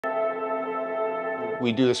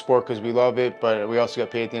We do the sport because we love it, but we also get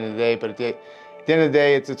paid at the end of the day. But at the end of the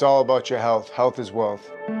day, it's all about your health. Health is wealth.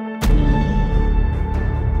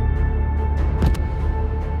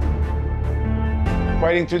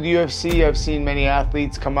 Fighting through the UFC, I've seen many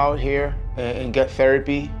athletes come out here and get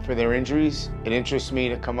therapy for their injuries. It interests me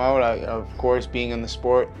to come out. Of course, being in the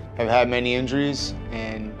sport, I've had many injuries,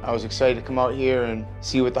 and I was excited to come out here and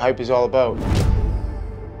see what the hype is all about.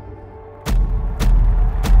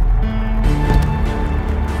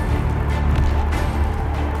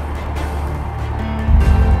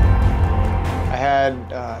 I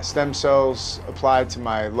had stem cells applied to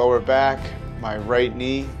my lower back, my right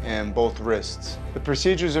knee, and both wrists. The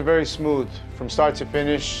procedures are very smooth. From start to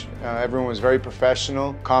finish, everyone was very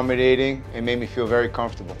professional, accommodating, and made me feel very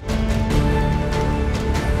comfortable.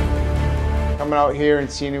 Coming out here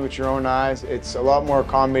and seeing it with your own eyes, it's a lot more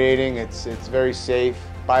accommodating, it's very safe.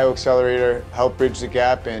 BioXcellerator helped bridge the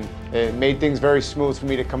gap, and it made things very smooth for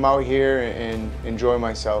me to come out here and enjoy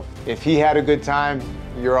myself. If he had a good time,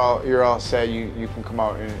 you're all set. You can come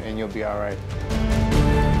out and you'll be all right.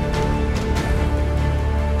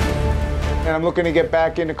 And I'm looking to get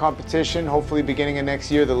back into competition, hopefully beginning of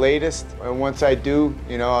next year, the latest. And once I do,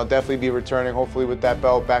 I'll definitely be returning, hopefully with that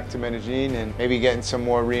belt, back to Medellin and maybe getting some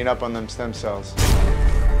more re-up on them stem cells.